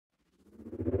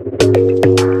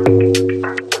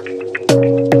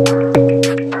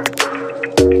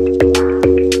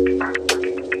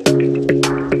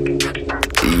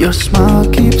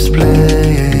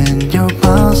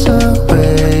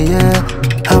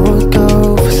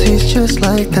just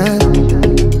like that.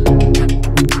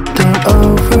 Don't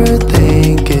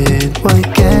overthink it, why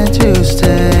can't you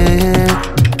stay here?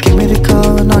 Give me the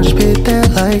call and I'll just be there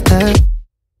like that.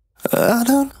 I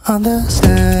don't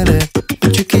understand it,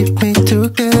 but you keep me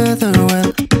together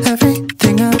when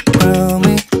everything around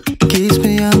me keeps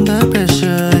me under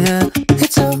pressure, yeah.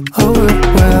 It's so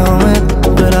overwhelming,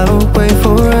 but I will wait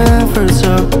forever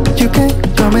so you can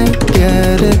come and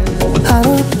get it. I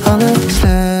don't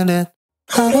understand it,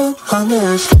 I don't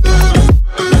understand.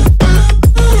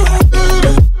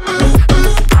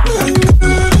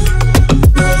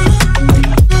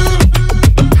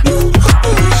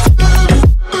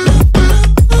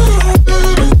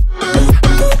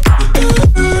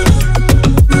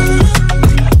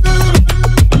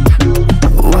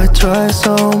 Try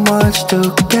so much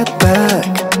to get back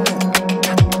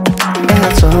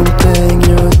at something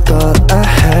you thought I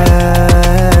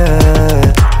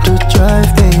had to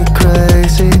drive me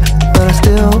crazy, but I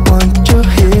still want you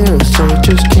here. So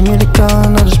just give me the call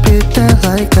and I'll just be there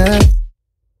like that.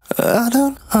 I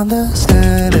don't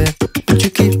understand it, but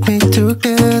you keep me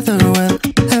together when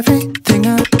everything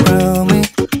around me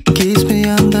keeps me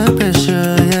under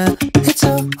pressure, yeah. It's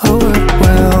so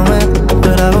overwhelming,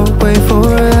 but I will wait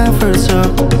forever so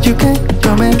you can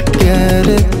come and get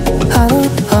it. I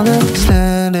don't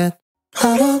understand it,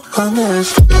 I don't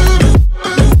understand.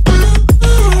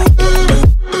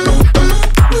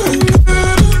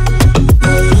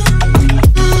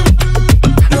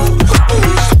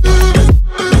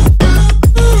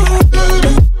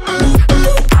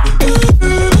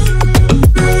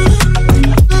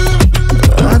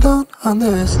 I don't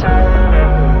understand.